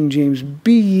value of the King James.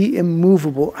 Be ye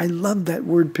immovable. I love that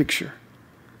word picture.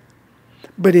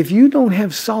 But if you don't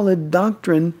have solid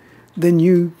doctrine, then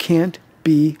you can't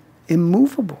be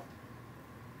immovable.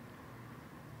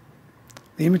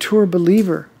 The immature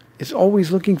believer is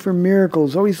always looking for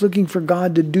miracles, always looking for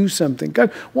God to do something.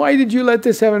 God, why did you let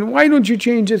this happen? Why don't you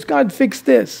change this? God, fix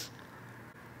this.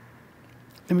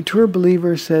 The mature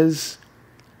believer says,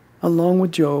 along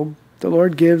with Job, the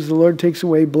Lord gives, the Lord takes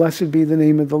away, blessed be the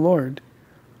name of the Lord.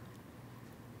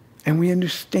 And we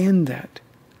understand that.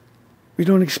 We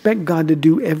don't expect God to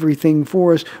do everything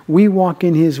for us. We walk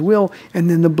in His will, and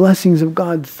then the blessings of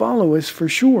God follow us for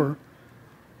sure.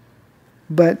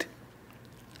 But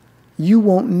you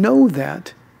won't know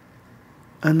that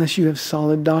unless you have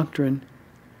solid doctrine.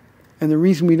 And the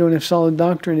reason we don't have solid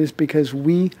doctrine is because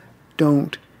we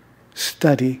don't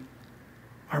study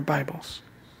our Bibles.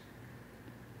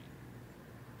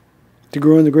 To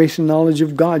grow in the grace and knowledge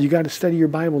of God, you got to study your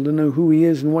Bible to know who He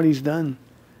is and what He's done.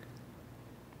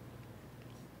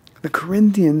 The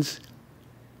Corinthians,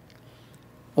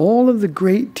 all of the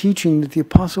great teaching that the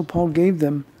Apostle Paul gave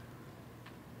them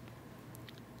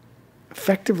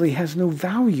effectively has no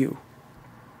value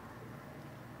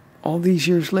all these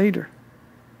years later.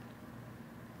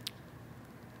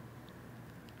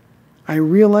 I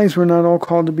realize we're not all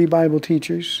called to be Bible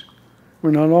teachers.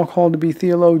 We're not all called to be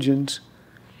theologians.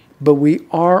 But we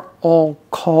are all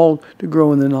called to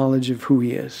grow in the knowledge of who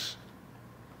He is.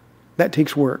 That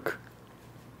takes work.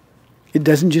 It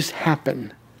doesn't just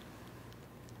happen.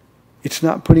 It's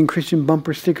not putting Christian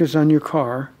bumper stickers on your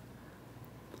car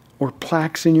or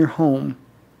plaques in your home.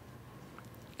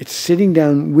 It's sitting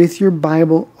down with your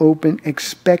Bible open,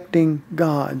 expecting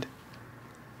God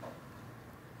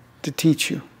to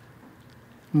teach you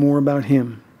more about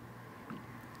Him.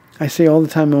 I say all the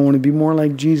time, I want to be more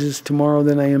like Jesus tomorrow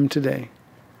than I am today.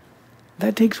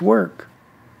 That takes work.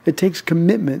 It takes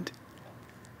commitment.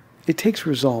 It takes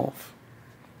resolve.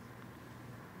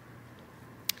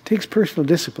 It takes personal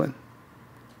discipline.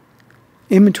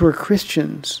 Immature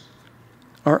Christians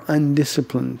are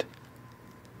undisciplined.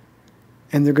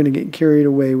 And they're going to get carried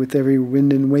away with every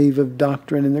wind and wave of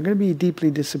doctrine, and they're going to be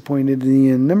deeply disappointed in the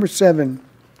end. Number 7,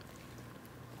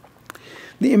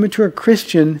 the immature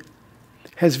Christian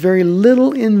has very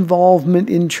little involvement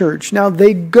in church. Now,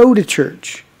 they go to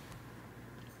church,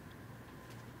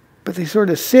 but they sort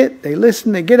of sit, they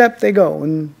listen, they get up, they go.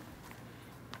 And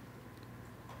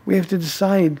we have to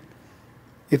decide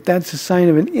if that's a sign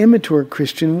of an immature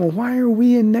Christian. Well, why are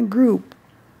we in that group?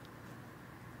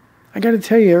 I got to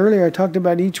tell you, earlier I talked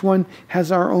about each one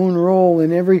has our own role,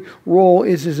 and every role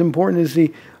is as important as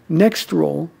the next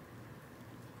role.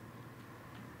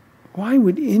 Why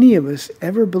would any of us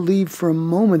ever believe for a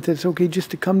moment that it's okay just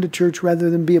to come to church rather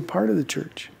than be a part of the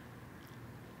church?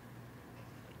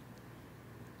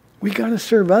 We got to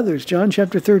serve others. John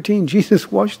chapter 13, Jesus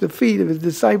washed the feet of His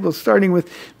disciples, starting with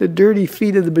the dirty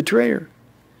feet of the betrayer.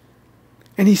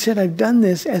 And He said, I've done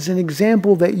this as an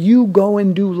example that you go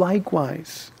and do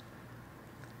likewise.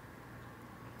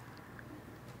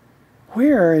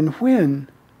 Where and when,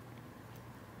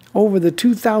 over the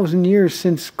 2,000 years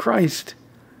since Christ,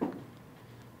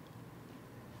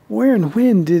 where and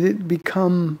when did it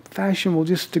become fashionable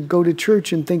just to go to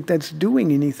church and think that's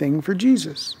doing anything for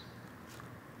Jesus?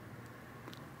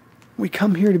 We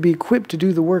come here to be equipped to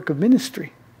do the work of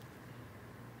ministry.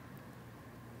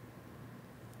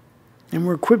 And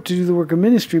we're equipped to do the work of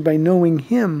ministry by knowing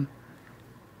Him.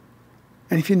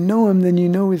 And if you know Him, then you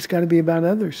know it's got to be about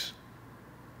others.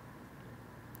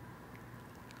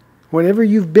 Whatever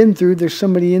you've been through, there's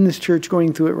somebody in this church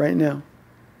going through it right now.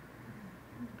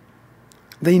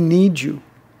 They need you.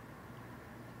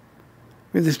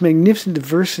 We have this magnificent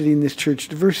diversity in this church,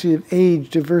 diversity of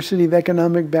age, diversity of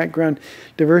economic background,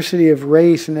 diversity of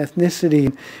race and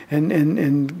ethnicity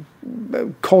and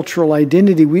cultural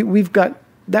identity. We've got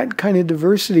that kind of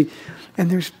diversity.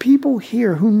 And there's people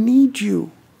here who need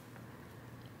you.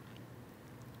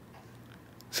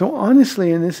 So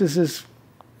honestly, and this is as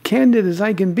candid as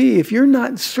I can be, if you're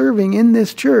not serving in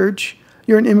this church,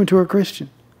 you're an immature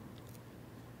Christian.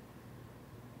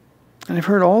 And I've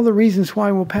heard all the reasons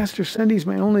why. Well, Pastor, Sunday's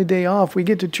my only day off. We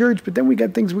get to church, but then we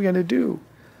got things we got to do.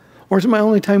 Or it's my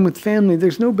only time with family.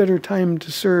 There's no better time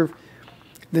to serve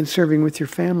than serving with your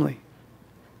family.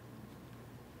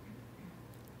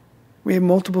 We have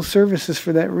multiple services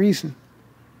for that reason.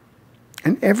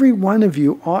 And every one of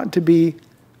you ought to be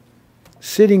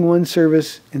sitting one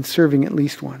service and serving at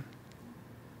least one.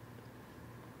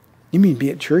 You mean be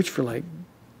at church for like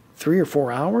 3 or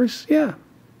 4 hours? Yeah.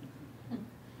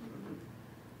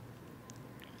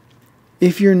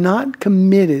 If you're not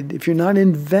committed, if you're not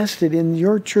invested in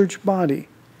your church body,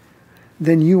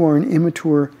 then you are an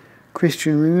immature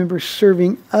Christian. Remember,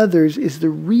 serving others is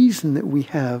the reason that we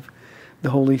have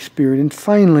the Holy Spirit. And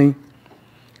finally,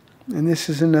 and this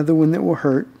is another one that will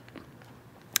hurt,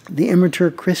 the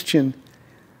immature Christian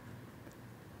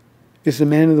is the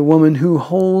man or the woman who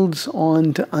holds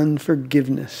on to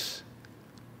unforgiveness.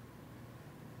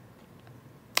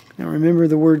 Now remember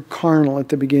the word carnal at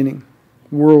the beginning.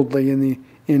 Worldly in the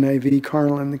NIV,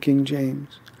 carnal in the King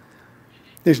James.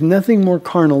 There's nothing more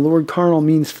carnal. The word carnal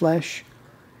means flesh.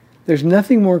 There's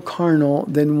nothing more carnal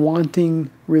than wanting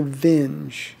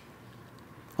revenge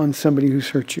on somebody who's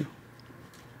hurt you.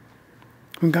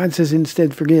 When God says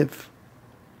instead forgive.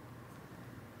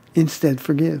 Instead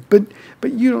forgive. But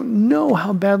you don't know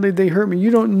how badly they hurt me.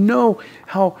 You don't know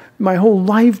how my whole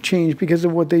life changed because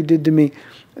of what they did to me.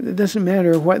 It doesn't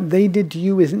matter. What they did to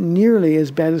you isn't nearly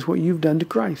as bad as what you've done to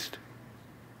Christ.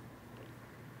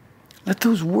 Let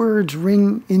those words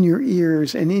ring in your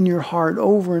ears and in your heart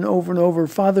over and over and over.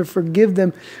 Father, forgive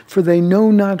them, for they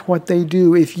know not what they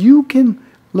do. If you can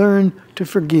learn to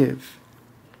forgive,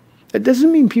 that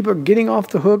doesn't mean people are getting off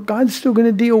the hook. God's still going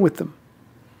to deal with them.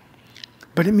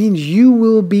 But it means you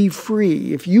will be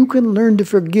free. If you can learn to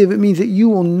forgive, it means that you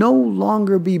will no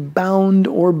longer be bound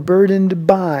or burdened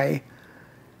by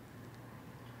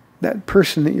that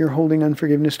person that you're holding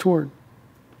unforgiveness toward.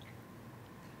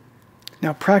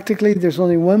 Now, practically, there's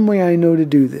only one way I know to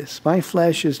do this. My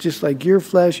flesh is just like your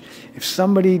flesh. If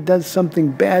somebody does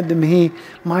something bad to me,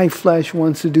 my flesh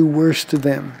wants to do worse to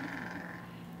them.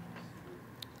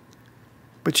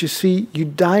 But you see, you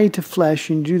die to flesh,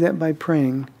 and you do that by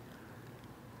praying.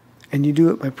 And you do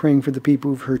it by praying for the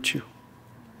people who've hurt you.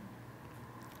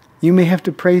 You may have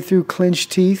to pray through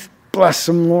clenched teeth. Bless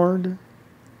them, Lord.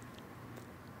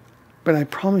 But I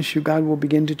promise you, God will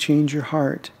begin to change your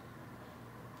heart.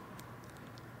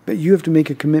 But you have to make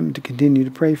a commitment to continue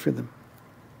to pray for them.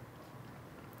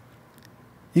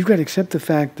 You've got to accept the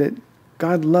fact that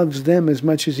God loves them as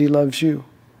much as He loves you.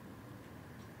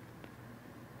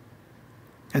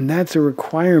 And that's a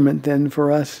requirement then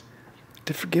for us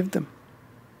to forgive them.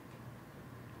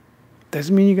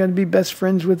 Doesn't mean you got to be best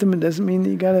friends with them. It doesn't mean that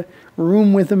you got to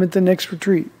room with them at the next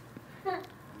retreat.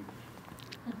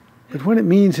 But what it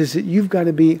means is that you've got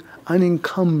to be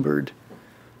unencumbered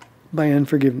by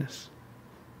unforgiveness.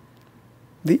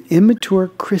 The immature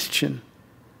Christian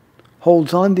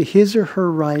holds on to his or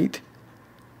her right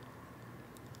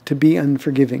to be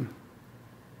unforgiving.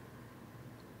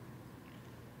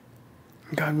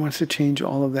 God wants to change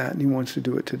all of that, and He wants to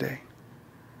do it today.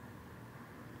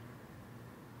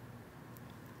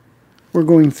 We're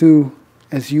going through,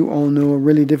 as you all know, a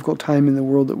really difficult time in the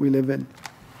world that we live in,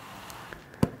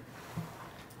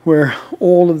 where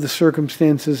all of the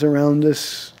circumstances around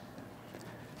us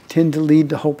tend to lead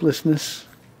to hopelessness.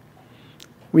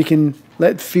 We can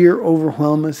let fear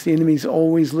overwhelm us. The enemy's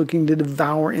always looking to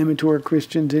devour immature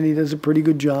Christians, and he does a pretty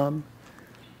good job.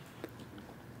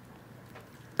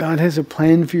 God has a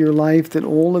plan for your life that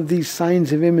all of these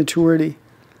signs of immaturity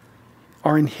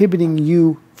are inhibiting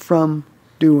you from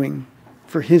doing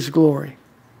for His glory.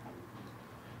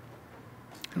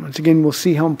 And once again, we'll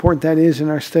see how important that is in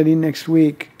our study next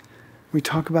week. We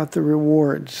talk about the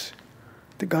rewards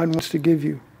that God wants to give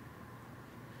you.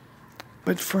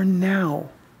 But for now,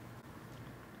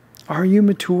 are you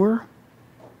mature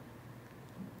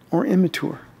or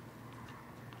immature?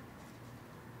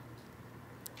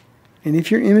 And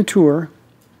if you're immature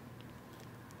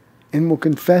and will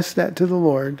confess that to the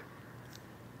Lord,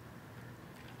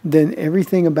 then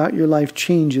everything about your life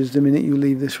changes the minute you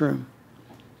leave this room.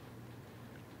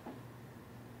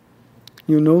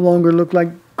 You'll no longer look like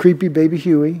creepy baby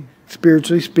Huey,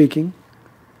 spiritually speaking.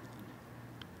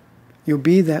 You'll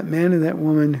be that man or that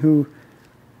woman who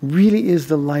really is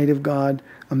the light of God,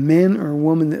 a man or a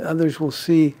woman that others will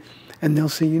see, and they'll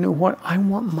say, you know what? I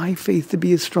want my faith to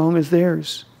be as strong as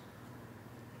theirs.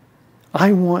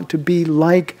 I want to be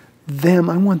like them.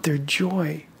 I want their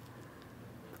joy.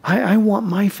 I want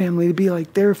my family to be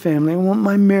like their family. I want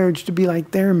my marriage to be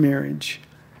like their marriage.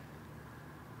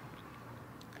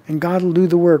 And God will do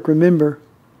the work. Remember,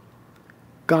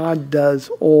 God does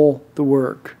all the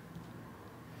work.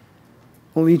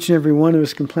 Well, each and every one of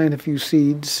us can plant a few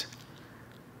seeds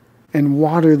and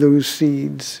water those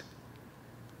seeds.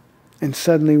 And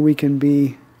suddenly we can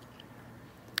be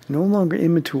no longer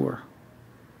immature.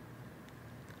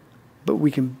 But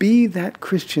we can be that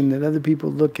Christian that other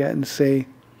people look at and say,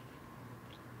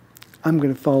 I'm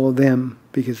going to follow them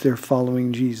because they're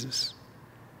following Jesus.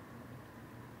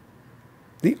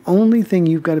 The only thing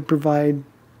you've got to provide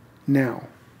now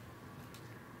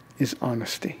is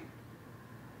honesty.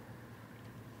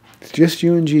 It's just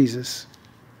you and Jesus.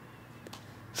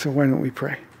 So why don't we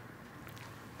pray?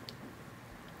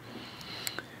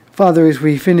 Father, as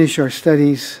we finish our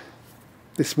studies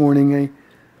this morning, I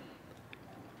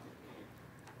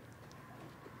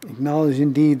acknowledge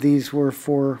indeed these were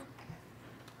for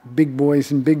big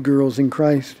boys and big girls in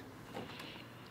Christ.